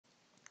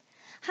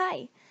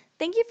Hi,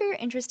 thank you for your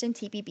interest in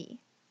TPB.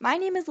 My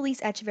name is Elise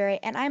Echeverry,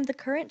 and I am the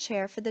current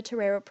chair for the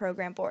Torero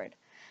Program Board.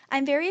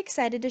 I'm very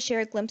excited to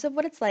share a glimpse of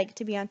what it's like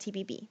to be on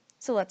TPB,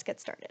 so let's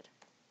get started.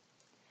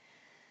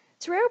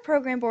 Torero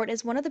Program Board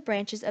is one of the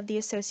branches of the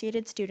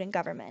Associated Student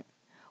Government.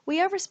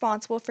 We are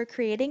responsible for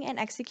creating and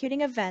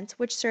executing events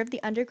which serve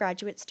the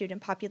undergraduate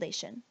student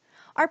population.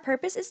 Our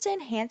purpose is to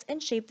enhance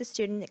and shape the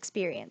student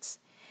experience.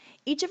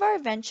 Each of our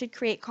events should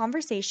create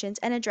conversations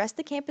and address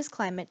the campus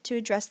climate to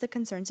address the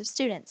concerns of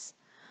students.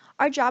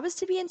 Our job is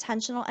to be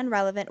intentional and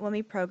relevant when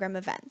we program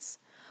events.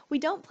 We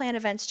don't plan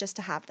events just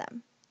to have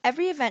them.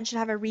 Every event should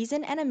have a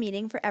reason and a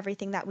meaning for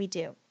everything that we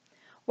do.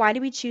 Why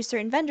do we choose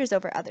certain vendors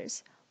over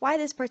others? Why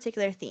this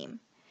particular theme?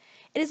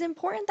 It is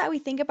important that we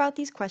think about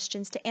these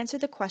questions to answer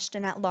the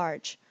question at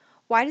large.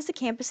 Why does the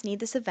campus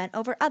need this event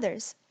over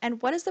others?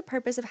 And what is the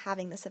purpose of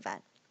having this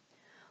event?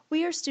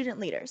 We are student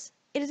leaders.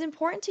 It is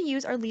important to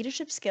use our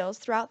leadership skills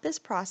throughout this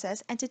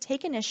process and to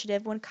take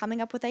initiative when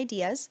coming up with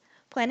ideas,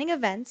 planning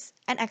events,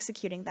 and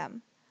executing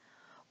them.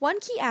 One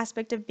key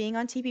aspect of being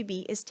on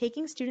TPB is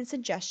taking student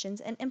suggestions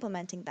and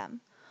implementing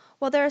them.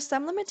 While there are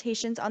some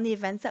limitations on the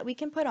events that we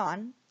can put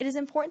on, it is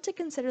important to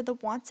consider the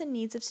wants and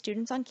needs of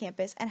students on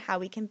campus and how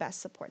we can best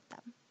support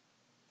them.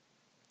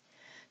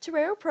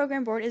 Torero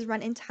Program Board is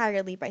run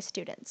entirely by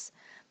students.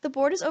 The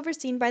board is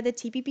overseen by the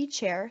TPB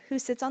Chair, who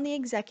sits on the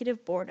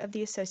executive board of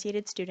the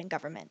Associated Student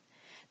Government.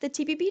 The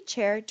TPB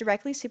Chair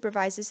directly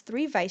supervises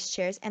 3 vice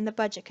chairs and the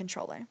budget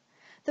controller.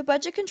 The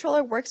budget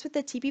controller works with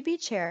the TPB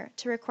Chair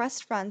to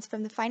request funds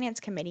from the Finance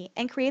Committee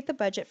and create the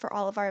budget for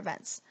all of our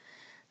events.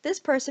 This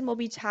person will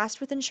be tasked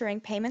with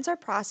ensuring payments are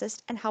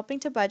processed and helping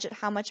to budget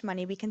how much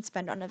money we can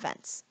spend on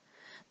events.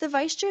 The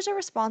vice chairs are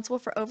responsible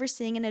for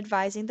overseeing and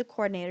advising the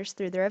coordinators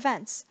through their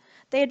events.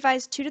 They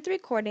advise 2 to 3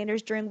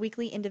 coordinators during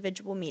weekly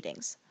individual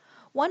meetings.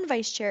 One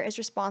vice chair is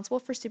responsible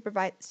for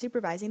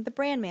supervising the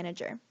brand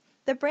manager.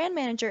 The brand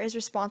manager is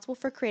responsible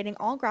for creating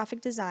all graphic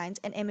designs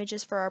and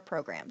images for our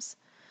programs.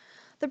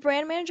 The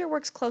brand manager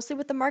works closely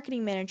with the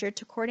marketing manager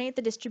to coordinate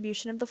the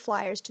distribution of the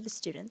flyers to the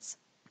students.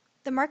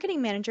 The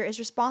marketing manager is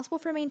responsible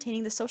for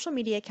maintaining the social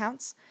media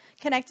accounts,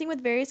 connecting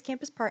with various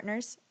campus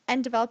partners,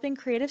 and developing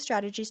creative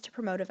strategies to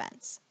promote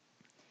events.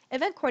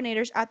 Event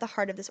coordinators are at the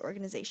heart of this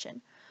organization.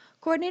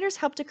 Coordinators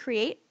help to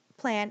create,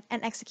 plan,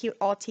 and execute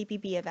all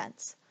TPB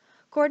events.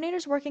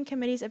 Coordinators work in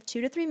committees of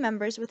 2 to 3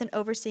 members with an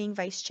overseeing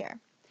vice chair.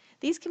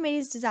 These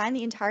committees design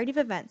the entirety of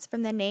events,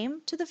 from the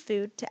name to the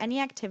food to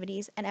any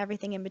activities and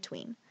everything in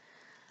between.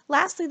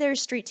 Lastly, there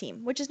is Street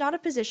Team, which is not a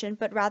position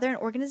but rather an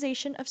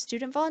organization of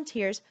student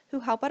volunteers who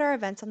help at our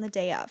events on the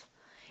day of.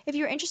 If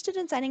you're interested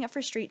in signing up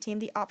for Street Team,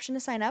 the option to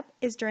sign up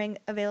is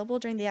available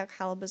during the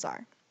Alcala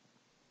Bazaar.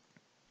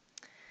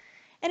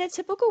 In a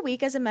typical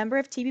week as a member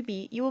of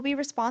TPB, you will be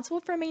responsible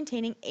for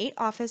maintaining 8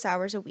 office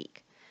hours a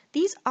week.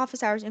 These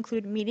office hours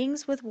include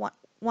meetings with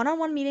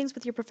one-on-one meetings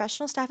with your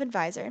professional staff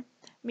advisor,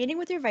 meeting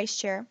with your vice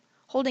chair,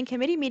 holding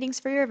committee meetings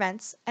for your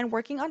events, and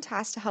working on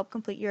tasks to help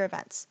complete your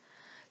events.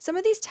 Some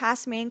of these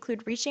tasks may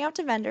include reaching out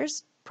to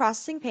vendors,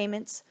 processing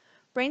payments,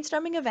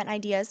 brainstorming event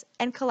ideas,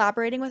 and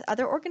collaborating with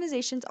other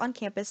organizations on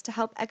campus to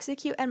help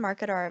execute and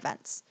market our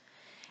events.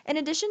 In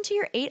addition to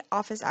your 8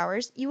 office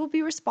hours, you will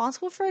be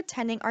responsible for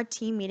attending our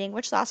team meeting,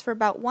 which lasts for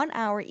about 1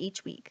 hour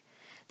each week.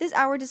 This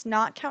hour does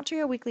not count to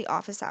your weekly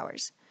office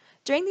hours.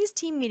 During these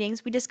team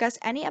meetings, we discuss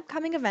any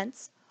upcoming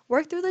events,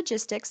 work through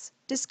logistics,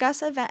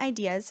 discuss event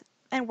ideas,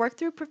 and work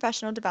through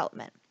professional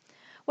development.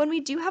 When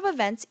we do have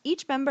events,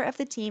 each member of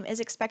the team is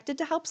expected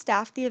to help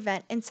staff the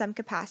event in some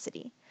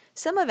capacity.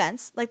 Some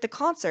events, like the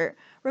concert,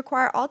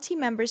 require all team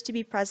members to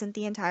be present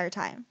the entire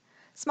time.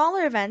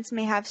 Smaller events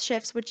may have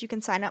shifts which you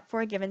can sign up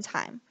for a given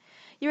time.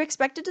 You're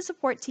expected to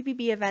support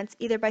TPB events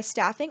either by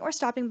staffing or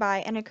stopping by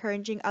and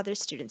encouraging other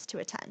students to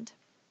attend.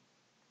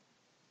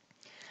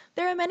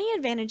 There are many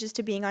advantages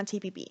to being on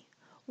TPB.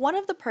 One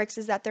of the perks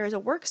is that there is a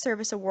work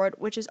service award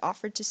which is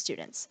offered to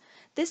students.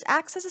 This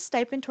acts as a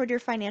stipend toward your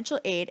financial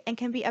aid and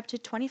can be up to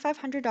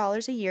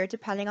 $2,500 a year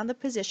depending on the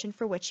position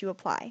for which you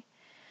apply.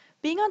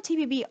 Being on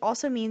TPB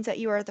also means that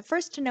you are the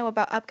first to know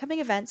about upcoming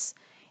events,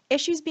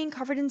 issues being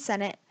covered in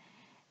Senate,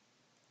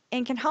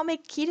 and can help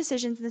make key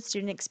decisions in the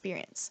student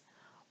experience.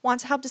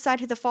 Want to help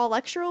decide who the fall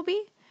lecturer will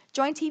be?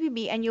 Join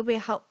TPB and you'll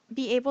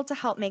be able to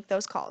help make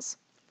those calls.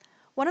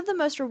 One of the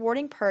most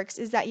rewarding perks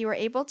is that you are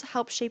able to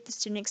help shape the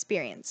student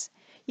experience.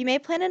 You may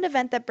plan an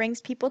event that brings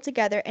people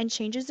together and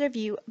changes their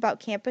view about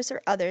campus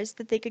or others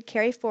that they could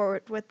carry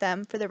forward with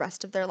them for the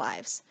rest of their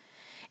lives.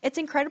 It's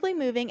incredibly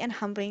moving and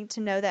humbling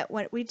to know that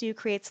what we do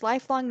creates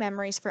lifelong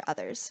memories for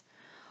others.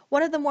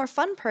 One of the more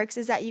fun perks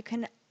is that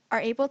are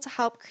able to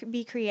help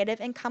be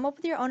creative and come up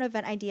with your own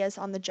event ideas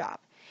on the job.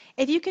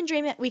 If you can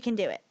dream it, we can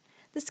do it.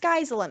 The sky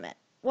is the limit.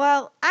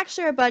 Well,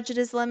 actually our budget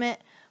is the limit,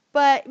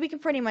 but we can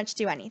pretty much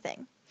do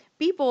anything.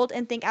 Be bold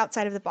and think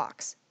outside of the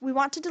box. We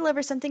want to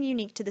deliver something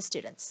unique to the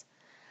students.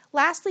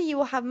 Lastly, you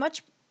will have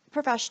much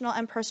professional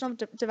and personal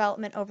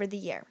development over the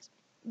years.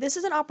 This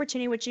is an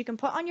opportunity which you can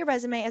put on your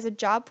resume as a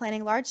job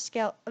planning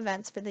large-scale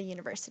events for the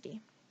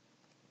university.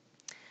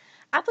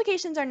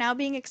 Applications are now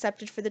being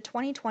accepted for the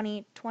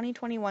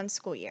 2020-2021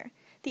 school year.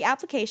 The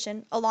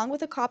application, along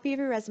with a copy of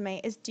your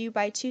resume, is due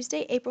by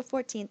Tuesday, April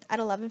 14th at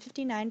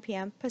 11:59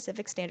 p.m.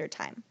 Pacific Standard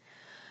Time.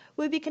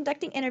 We'll be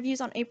conducting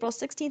interviews on April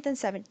 16th and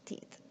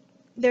 17th.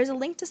 There's a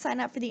link to sign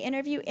up for the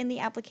interview in the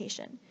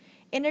application.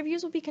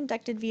 Interviews will be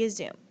conducted via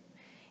Zoom.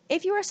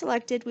 If you are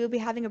selected, we will be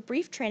having a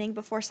brief training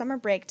before summer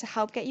break to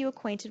help get you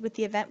acquainted with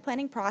the event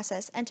planning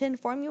process and to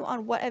inform you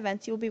on what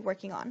events you will be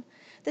working on.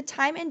 The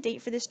time and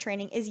date for this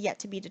training is yet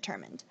to be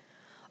determined.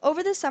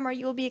 Over the summer,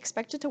 you will be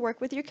expected to work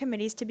with your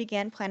committees to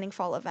begin planning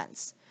fall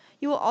events.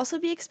 You will also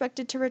be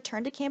expected to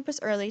return to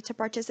campus early to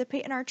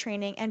participate in our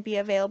training and be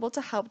available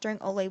to help during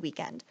Ole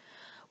weekend.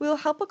 We will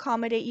help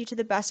accommodate you to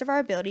the best of our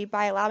ability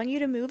by allowing you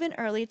to move in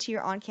early to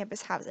your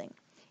on-campus housing.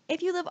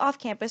 If you live off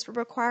campus but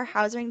require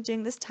housing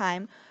during this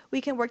time,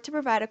 we can work to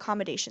provide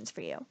accommodations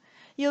for you.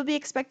 You will be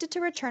expected to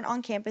return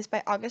on campus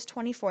by August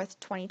 24th,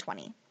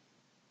 2020.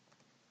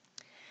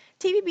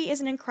 TPB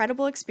is an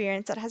incredible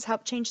experience that has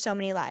helped change so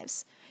many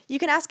lives. You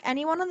can ask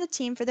anyone on the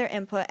team for their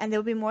input and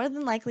they'll be more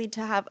than likely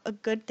to have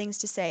good things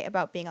to say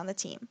about being on the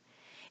team.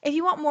 If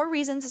you want more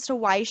reasons as to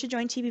why you should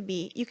join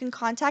TPB, you can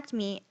contact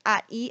me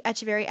at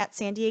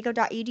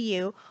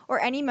echeverry@sandiego.edu or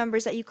any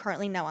members that you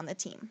currently know on the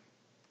team.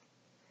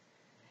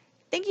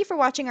 Thank you for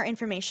watching our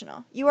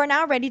informational. You are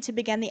now ready to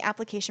begin the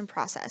application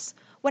process.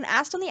 When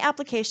asked on the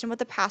application what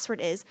the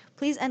password is,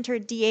 please enter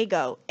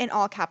Diego in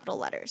all capital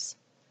letters.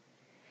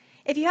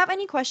 If you have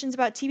any questions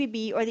about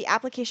TPB or the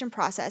application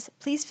process,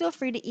 please feel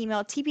free to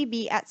email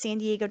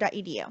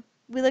tpb@sandiego.edu.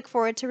 We look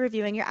forward to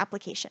reviewing your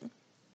application.